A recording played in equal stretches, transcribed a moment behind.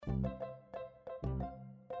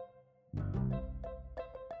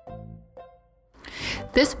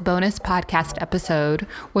This bonus podcast episode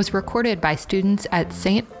was recorded by students at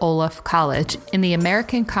St. Olaf College in the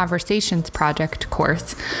American Conversations Project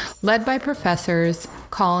course, led by professors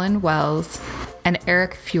Colin Wells and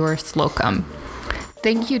Eric Fuhr-Slocum.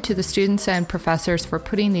 Thank you to the students and professors for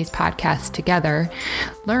putting these podcasts together.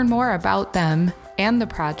 Learn more about them and the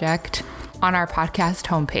project on our podcast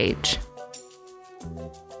homepage.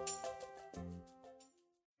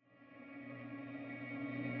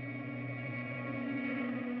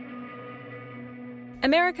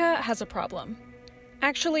 America has a problem.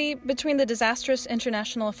 Actually, between the disastrous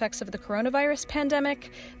international effects of the coronavirus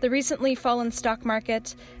pandemic, the recently fallen stock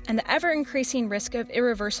market, and the ever-increasing risk of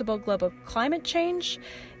irreversible global climate change,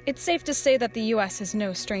 it's safe to say that the U.S. is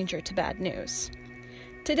no stranger to bad news.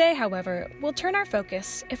 Today, however, we'll turn our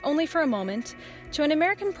focus, if only for a moment, to an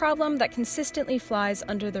American problem that consistently flies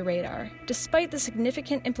under the radar, despite the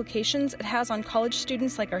significant implications it has on college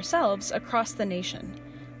students like ourselves across the nation: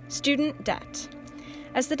 student debt.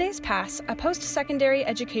 As the days pass, a post-secondary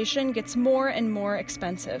education gets more and more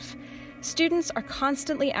expensive. Students are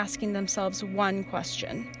constantly asking themselves one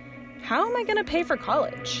question: how am I going to pay for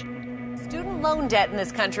college? Student loan debt in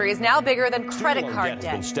this country is now bigger than credit card debt.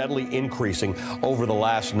 Has been steadily increasing over the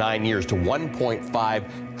last 9 years to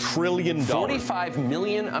 $1.5 trillion. 45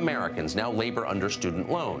 million Americans now labor under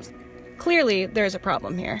student loans. Clearly, there's a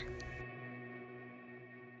problem here.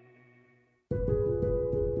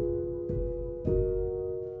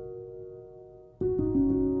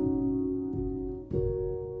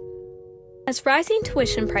 As rising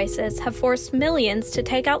tuition prices have forced millions to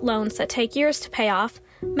take out loans that take years to pay off,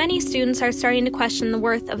 many students are starting to question the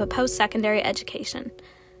worth of a post-secondary education.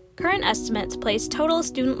 Current estimates place total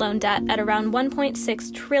student loan debt at around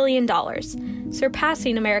 $1.6 trillion,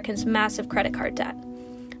 surpassing Americans' massive credit card debt.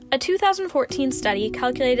 A 2014 study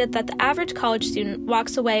calculated that the average college student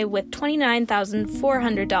walks away with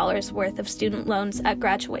 $29,400 worth of student loans at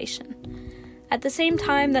graduation. At the same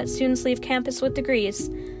time that students leave campus with degrees,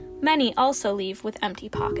 many also leave with empty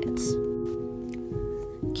pockets.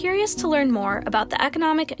 Curious to learn more about the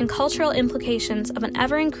economic and cultural implications of an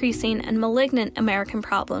ever-increasing and malignant American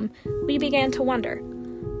problem, we began to wonder,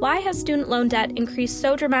 why has student loan debt increased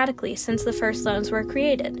so dramatically since the first loans were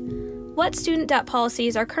created? What student debt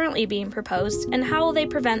policies are currently being proposed, and how will they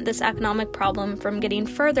prevent this economic problem from getting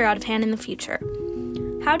further out of hand in the future?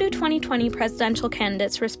 How do 2020 presidential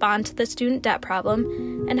candidates respond to the student debt problem,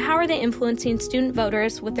 and how are they influencing student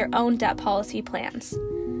voters with their own debt policy plans?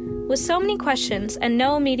 With so many questions and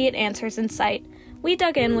no immediate answers in sight, we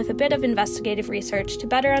dug in with a bit of investigative research to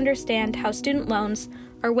better understand how student loans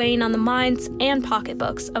are weighing on the minds and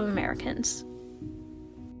pocketbooks of Americans.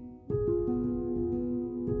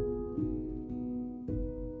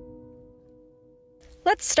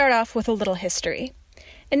 Let's start off with a little history.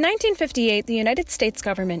 In 1958, the United States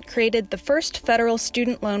government created the first federal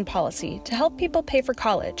student loan policy to help people pay for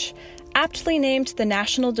college, aptly named the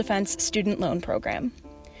National Defense Student Loan Program.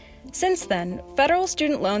 Since then, federal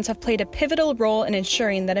student loans have played a pivotal role in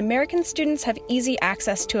ensuring that American students have easy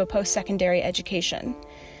access to a post-secondary education.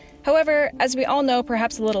 However, as we all know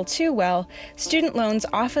perhaps a little too well, student loans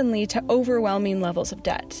often lead to overwhelming levels of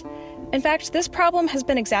debt. In fact, this problem has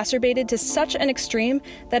been exacerbated to such an extreme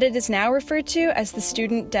that it is now referred to as the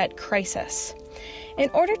student debt crisis. In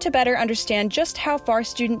order to better understand just how far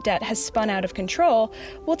student debt has spun out of control,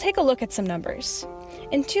 we'll take a look at some numbers.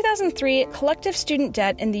 In 2003, collective student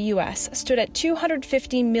debt in the U.S. stood at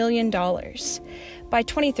 $250 million. By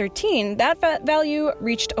 2013, that value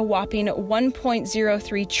reached a whopping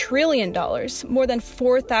 $1.03 trillion, more than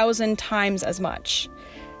 4,000 times as much.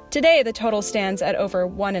 Today, the total stands at over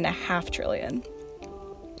 $1.5 trillion.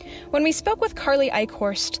 When we spoke with Carly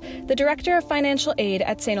Eichhorst, the director of financial aid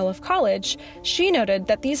at St. Olaf College, she noted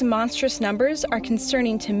that these monstrous numbers are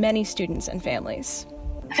concerning to many students and families.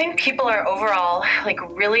 I think people are overall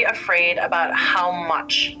really afraid about how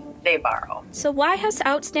much they borrow. So why has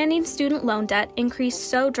outstanding student loan debt increased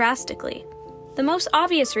so drastically? The most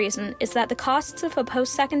obvious reason is that the costs of a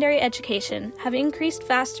post-secondary education have increased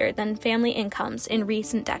faster than family incomes in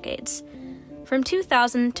recent decades. From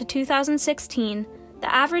 2000 to 2016,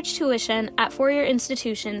 the average tuition at four-year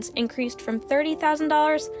institutions increased from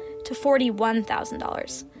 $30,000 to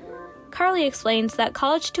 $41,000. Carly explains that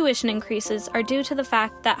college tuition increases are due to the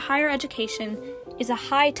fact that higher education is a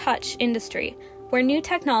high-touch industry where new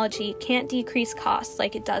technology can't decrease costs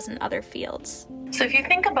like it does in other fields. So if you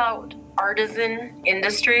think about artisan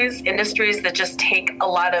industries that just take a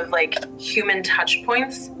lot of human touch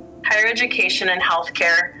points, higher education and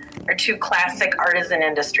healthcare are two classic artisan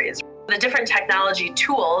industries. The different technology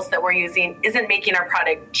tools that we're using isn't making our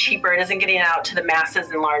product cheaper, it isn't getting out to the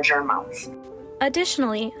masses in larger amounts.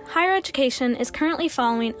 Additionally, higher education is currently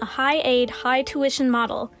following a high-aid, high-tuition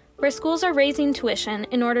model where schools are raising tuition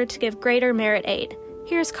in order to give greater merit aid.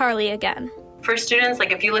 Here's Carly again. For students,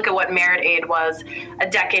 like if you look at what merit aid was a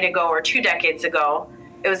decade ago or 2 decades ago,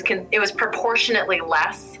 it was proportionately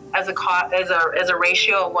less as a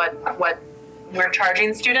ratio of what we're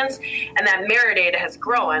charging students, and that merit aid has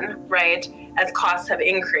grown, right, as costs have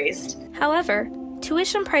increased. However,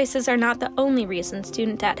 tuition prices are not the only reason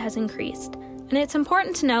student debt has increased, and it's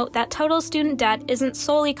important to note that total student debt isn't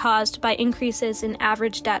solely caused by increases in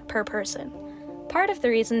average debt per person. Part of the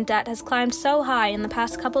reason debt has climbed so high in the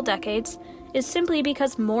past couple decades is simply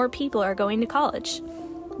because more people are going to college.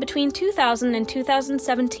 Between 2000 and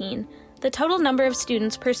 2017, the total number of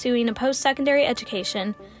students pursuing a post-secondary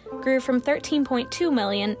education grew from 13.2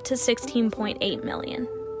 million to 16.8 million.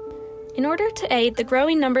 In order to aid the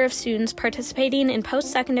growing number of students participating in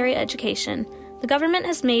post-secondary education, the government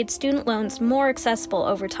has made student loans more accessible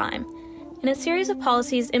over time. In a series of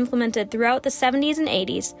policies implemented throughout the 70s and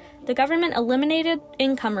 80s, the government eliminated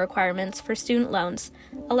income requirements for student loans,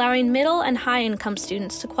 allowing middle and high-income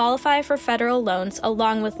students to qualify for federal loans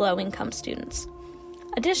along with low-income students.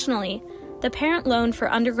 Additionally, the Parent Loan for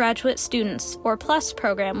Undergraduate Students, or PLUS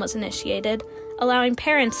program, was initiated, allowing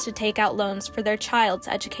parents to take out loans for their child's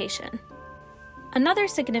education. Another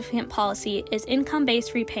significant policy is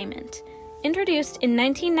income-based repayment. Introduced in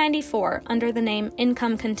 1994 under the name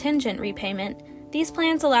Income Contingent Repayment, these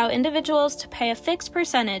plans allow individuals to pay a fixed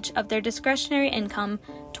percentage of their discretionary income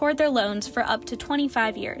toward their loans for up to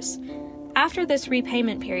 25 years. After this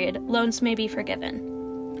repayment period, loans may be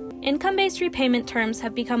forgiven. Income-based repayment terms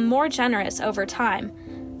have become more generous over time,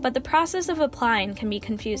 but the process of applying can be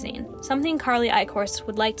confusing, something Carly Eichhorst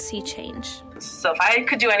would like to see change. So if I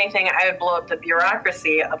could do anything, I would blow up the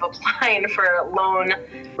bureaucracy of applying for loan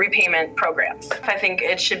repayment programs. I think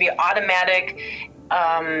it should be automatic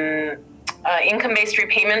income-based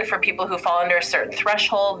repayment for people who fall under a certain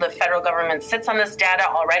threshold. The federal government sits on this data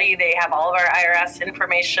already. They have all of our IRS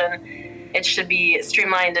information. It should be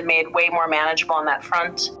streamlined and made way more manageable on that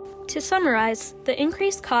front. To summarize, the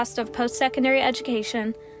increased cost of post-secondary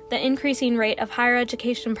education, the increasing rate of higher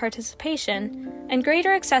education participation, and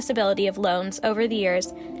greater accessibility of loans over the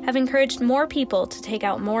years have encouraged more people to take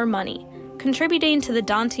out more money, contributing to the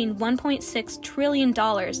daunting $1.6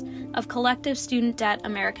 trillion of collective student debt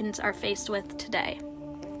Americans are faced with today.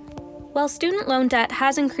 While student loan debt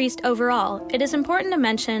has increased overall, it is important to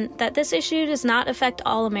mention that this issue does not affect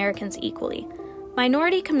all Americans equally.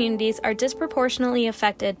 Minority communities are disproportionately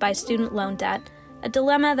affected by student loan debt, a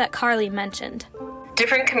dilemma that Carly mentioned.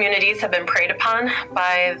 Different communities have been preyed upon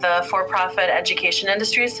by the for-profit education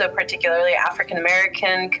industry, so particularly African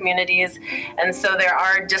American communities. And so there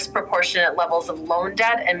are disproportionate levels of loan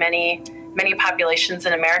debt in many populations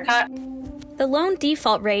in America. The loan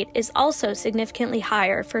default rate is also significantly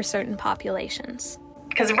higher for certain populations.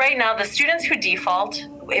 Because right now, the students who default,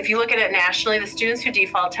 if you look at it nationally, the students who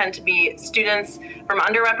default tend to be students from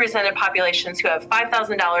underrepresented populations who have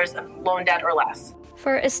 $5,000 of loan debt or less.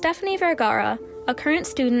 For Estefany Vergara, a current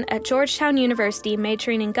student at Georgetown University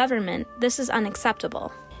majoring in government, this is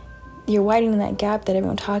unacceptable. You're widening that gap that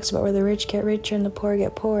everyone talks about where the rich get richer and the poor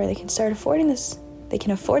get poorer. They can start affording this. They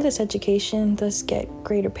can afford this education, thus get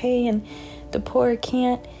greater pay, and the poor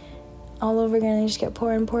can't. All over again, they just get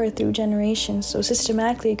poorer and poorer through generations, so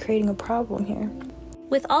systematically creating a problem here.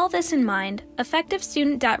 With all this in mind, effective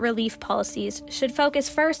student debt relief policies should focus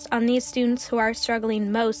first on these students who are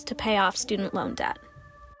struggling most to pay off student loan debt.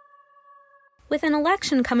 With an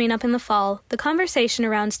election coming up in the fall, the conversation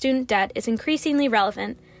around student debt is increasingly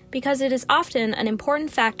relevant because it is often an important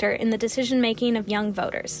factor in the decision-making of young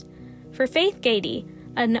voters. For Faith Gady,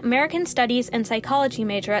 an American Studies and Psychology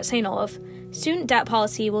major at St. Olaf, student debt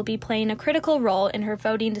policy will be playing a critical role in her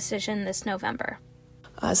voting decision this November.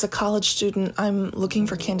 As a college student, I'm looking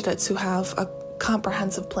for candidates who have a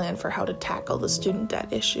comprehensive plan for how to tackle the student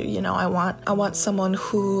debt issue. You know, I want someone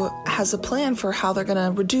who has a plan for how they're going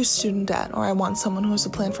to reduce student debt, or I want someone who has a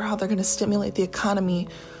plan for how they're going to stimulate the economy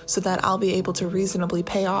so that I'll be able to reasonably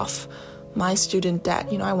pay off my student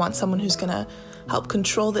debt. You know, I want someone who's going to help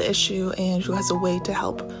control the issue and who has a way to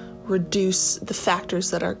help reduce the factors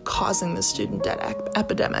that are causing the student debt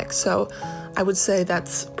epidemic. So I would say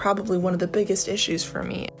that's probably one of the biggest issues for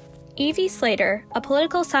me. Evie Slater, a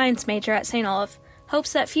political science major at St. Olaf,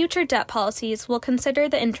 hopes that future debt policies will consider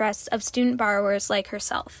the interests of student borrowers like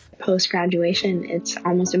herself. Post-graduation, it's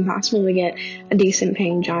almost impossible to get a decent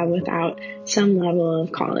paying job without some level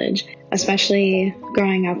of college. Especially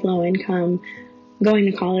growing up low income, going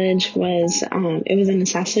to college was a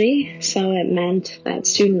necessity, so it meant that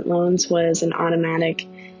student loans was an automatic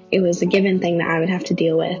it was a given thing that I would have to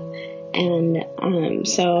deal with. And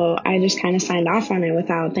so I just kind of signed off on it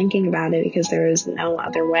without thinking about it because there was no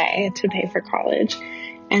other way to pay for college.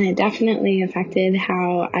 And it definitely affected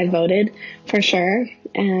how I voted, for sure.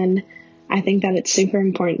 And I think that it's super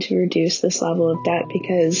important to reduce this level of debt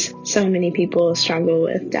because so many people struggle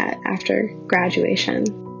with debt after graduation.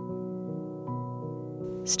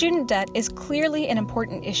 Student debt is clearly an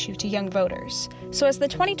important issue to young voters. So as the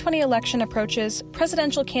 2020 election approaches,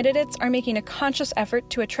 presidential candidates are making a conscious effort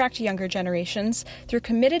to attract younger generations through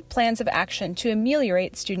committed plans of action to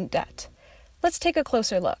ameliorate student debt. Let's take a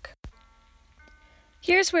closer look.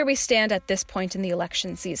 Here's where we stand at this point in the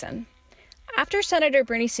election season. After Senator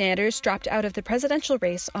Bernie Sanders dropped out of the presidential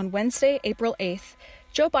race on Wednesday, April 8th,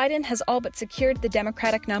 Joe Biden has all but secured the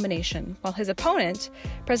Democratic nomination, while his opponent,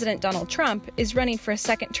 President Donald Trump, is running for a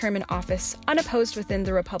second term in office, unopposed within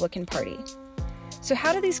the Republican Party. So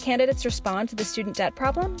how do these candidates respond to the student debt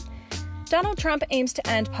problem? Donald Trump aims to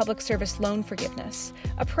end public service loan forgiveness,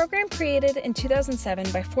 a program created in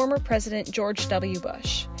 2007 by former President George W.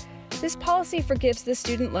 Bush. This policy forgives the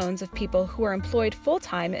student loans of people who are employed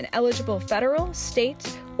full-time in eligible federal,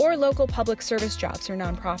 state, or local public service jobs or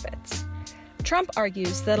nonprofits. Trump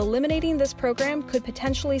argues that eliminating this program could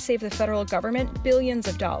potentially save the federal government billions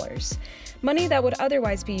of dollars, money that would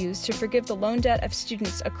otherwise be used to forgive the loan debt of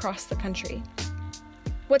students across the country.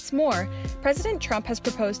 What's more, President Trump has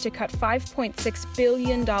proposed to cut $5.6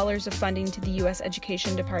 billion of funding to the U.S.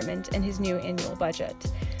 Education Department in his new annual budget,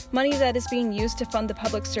 money that is being used to fund the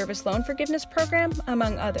Public Service Loan Forgiveness Program,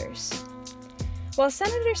 among others. While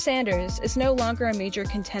Senator Sanders is no longer a major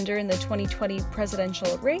contender in the 2020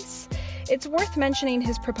 presidential race, it's worth mentioning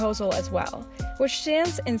his proposal as well, which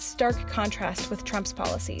stands in stark contrast with Trump's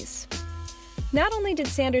policies. Not only did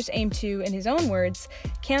Sanders aim to, in his own words,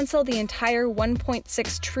 cancel the entire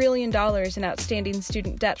 $1.6 trillion in outstanding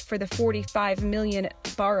student debt for the 45 million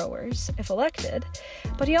borrowers, if elected,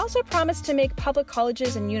 but he also promised to make public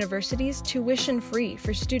colleges and universities tuition-free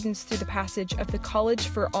for students through the passage of the College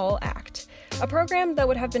for All Act, a program that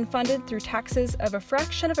would have been funded through taxes of a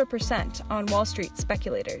fraction of a percent on Wall Street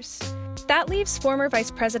speculators. That leaves former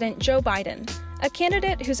Vice President Joe Biden, a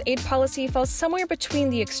candidate whose aid policy falls somewhere between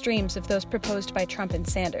the extremes of those proposed by Trump and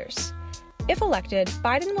Sanders. If elected,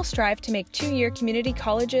 Biden will strive to make two-year community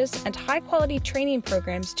colleges and high-quality training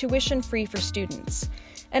programs tuition-free for students,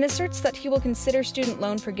 and asserts that he will consider student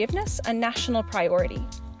loan forgiveness a national priority.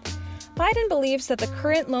 Biden believes that the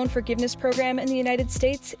current loan forgiveness program in the United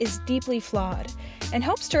States is deeply flawed and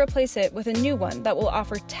hopes to replace it with a new one that will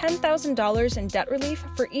offer $10,000 in debt relief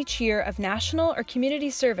for each year of national or community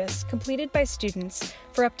service completed by students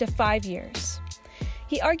for up to 5 years.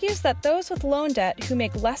 He argues that those with loan debt who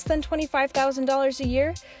make less than $25,000 a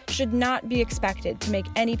year should not be expected to make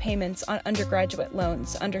any payments on undergraduate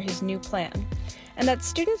loans under his new plan, and that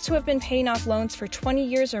students who have been paying off loans for 20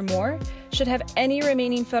 years or more should have any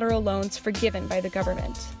remaining federal loans forgiven by the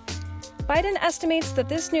government. Biden estimates that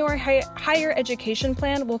this newer higher education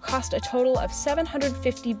plan will cost a total of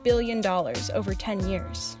 $750 billion over 10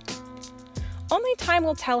 years. Only time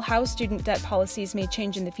will tell how student debt policies may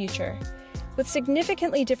change in the future. With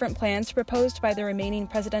significantly different plans proposed by the remaining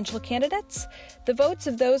presidential candidates, the votes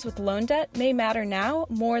of those with loan debt may matter now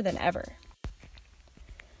more than ever.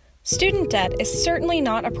 Student debt is certainly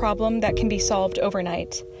not a problem that can be solved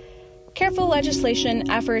overnight. Careful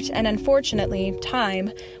legislation, effort, and unfortunately,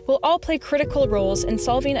 time will all play critical roles in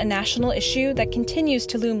solving a national issue that continues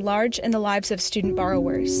to loom large in the lives of student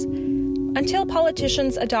borrowers. Until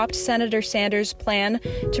politicians adopt Senator Sanders' plan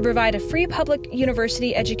to provide a free public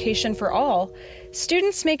university education for all,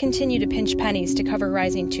 students may continue to pinch pennies to cover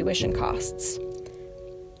rising tuition costs.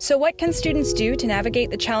 So what can students do to navigate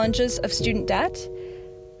the challenges of student debt?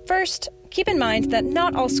 First, keep in mind that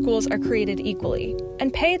not all schools are created equally,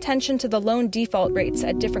 and pay attention to the loan default rates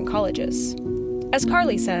at different colleges. As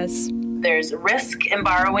Carly says, there's risk in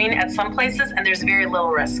borrowing at some places, and there's very little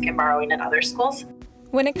risk in borrowing at other schools.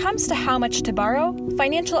 When it comes to how much to borrow,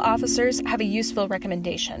 financial officers have a useful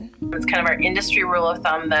recommendation. It's kind of our industry rule of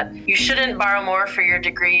thumb that you shouldn't borrow more for your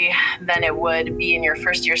degree than it would be in your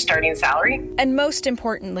first year starting salary. And most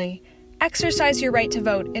importantly, exercise your right to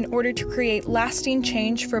vote in order to create lasting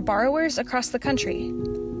change for borrowers across the country.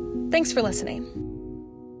 Thanks for listening.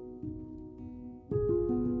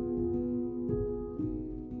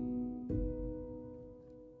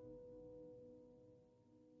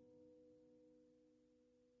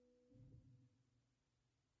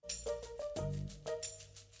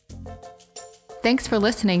 Thanks for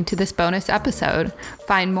listening to this bonus episode.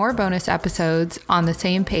 Find more bonus episodes on the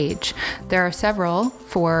same page. There are several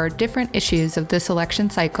for different issues of this election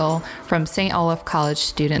cycle from St. Olaf College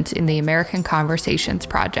students in the American Conversations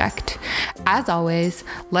Project. As always,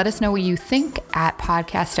 let us know what you think at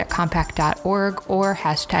podcast@compact.org or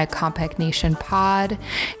 #CompactNationPod,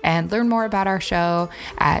 and learn more about our show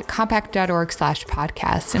at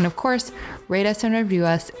compact.org/podcast. And of course, rate us and review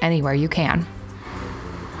us anywhere you can.